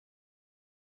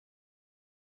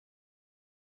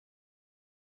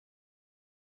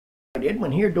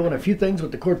Edwin here doing a few things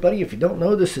with the Chord Buddy. If you don't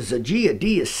know, this is a G, a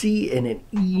D, a C, and an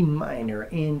E minor.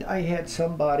 And I had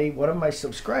somebody, one of my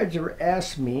subscribers,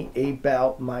 ask me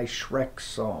about my Shrek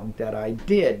song that I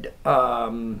did.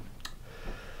 I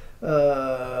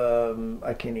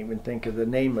can't even think of the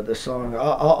name of the song.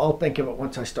 I'll think of it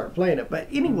once I start playing it. But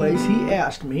anyways, he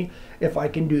asked me if I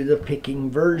can do the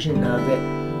picking version of it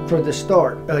for the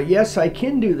start. Yes, I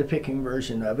can do the picking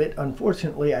version of it.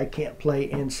 Unfortunately, I can't play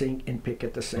and sing and pick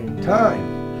at the same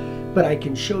time. But I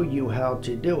can show you how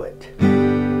to do it.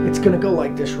 It's going to go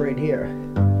like this right here.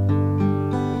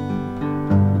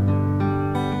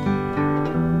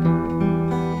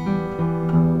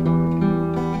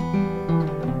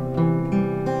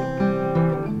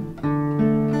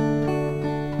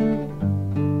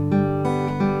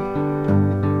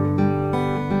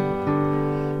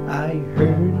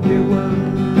 Heard there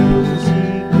was a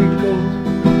secret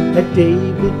chord that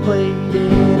David played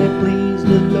and it pleased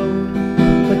the Lord,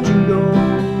 but you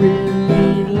don't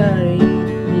really like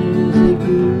music,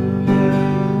 do ya?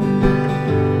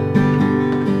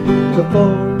 The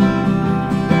fourth,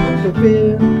 the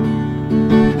fifth,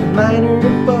 the minor,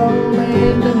 the fall,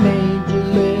 and the major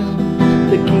lift,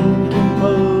 the king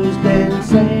composed and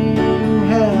sang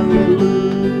hallelujah.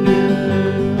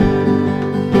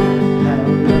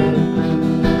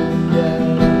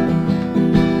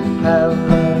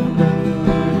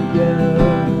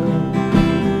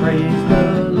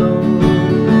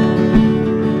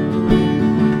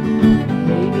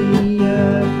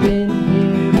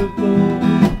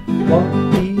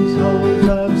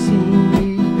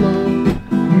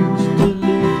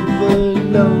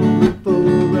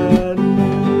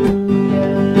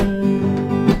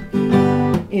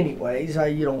 Anyways,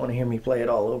 you don't want to hear me play it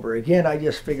all over again. I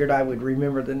just figured I would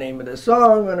remember the name of the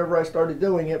song whenever I started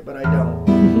doing it, but I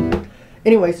don't.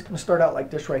 Anyways, it's going to start out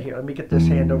like this right here. Let me get this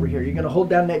hand over here. You're going to hold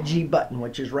down that G button,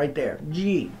 which is right there.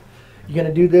 G. You're going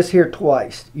to do this here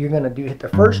twice. You're going to hit the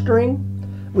first string,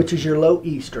 which is your low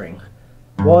E string.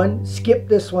 One, skip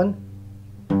this one.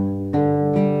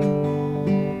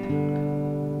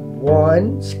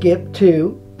 One, skip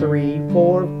two, 3,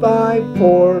 4, 5,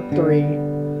 4,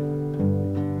 3.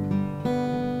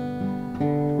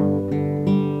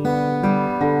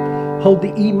 Hold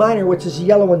the E minor, which is the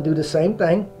yellow one, do the same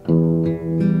thing.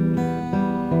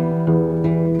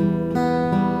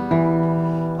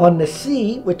 On the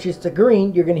C, which is the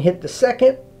green, you're going to hit the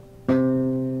second,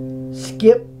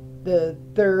 skip the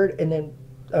third, and then,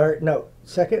 or no,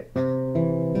 second.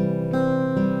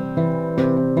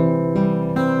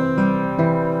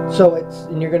 So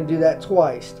and you're going to do that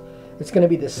twice. It's going to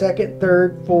be the second,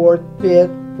 third, fourth, fifth,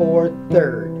 fourth,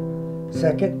 third.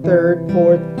 Second, third,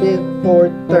 fourth, fifth,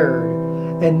 fourth, third.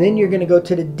 And then you're going to go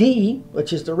to the D,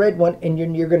 which is the red one, and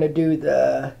you're going to do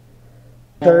the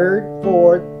third,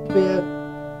 fourth, fifth,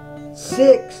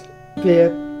 sixth,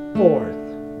 fifth, fourth.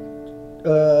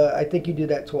 I think you do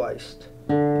that twice.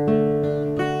 Then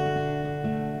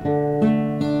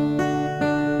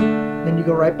you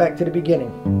go right back to the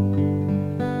beginning.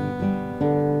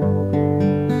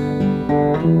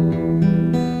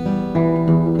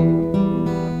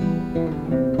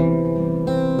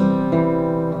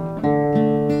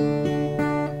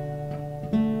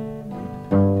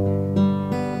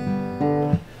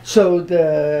 So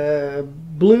the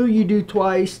blue you do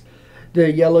twice,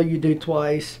 the yellow you do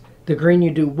twice, the green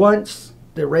you do once,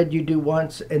 the red you do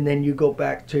once, and then you go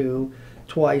back to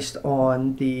twice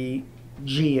on the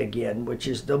G again, which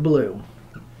is the blue.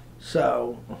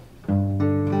 So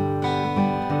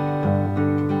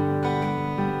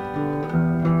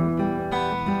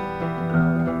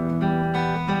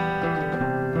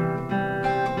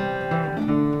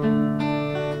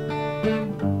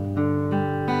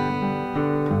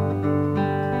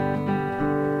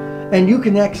and you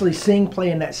can actually sing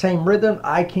playing that same rhythm.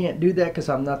 I can't do that because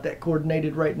I'm not that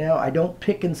coordinated right now. I don't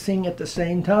pick and sing at the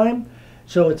same time,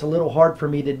 so it's a little hard for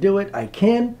me to do it. I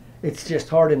can, it's just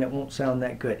hard and it won't sound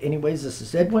that good. Anyways, this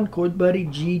is Edwin, Chord Buddy,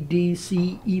 G, D,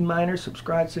 C, E minor.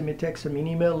 Subscribe, send me a text, send me an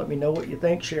email. Let me know what you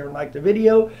think. Share and like the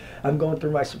video. I'm going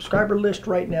through my subscriber list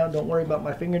right now. Don't worry about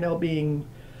my fingernail being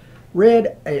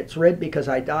red. It's red because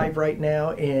I dive right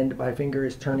now and my finger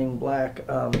is turning black.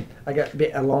 I got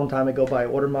bit a long time ago by a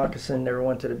water moccasin. Never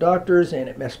went to the doctors and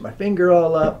it messed my finger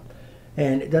all up.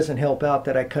 And it doesn't help out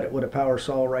that I cut it with a power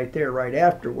saw right there right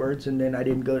afterwards, and then I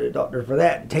didn't go to the doctor for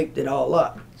that and taped it all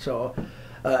up. So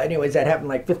anyways, that happened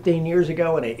like 15 years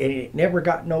ago and it never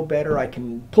got no better. I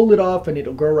can pull it off and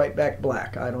it'll grow right back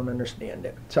black. I don't understand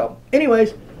it. So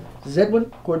anyways, this is Edwin,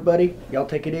 Chord Buddy. Y'all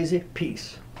take it easy.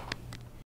 Peace.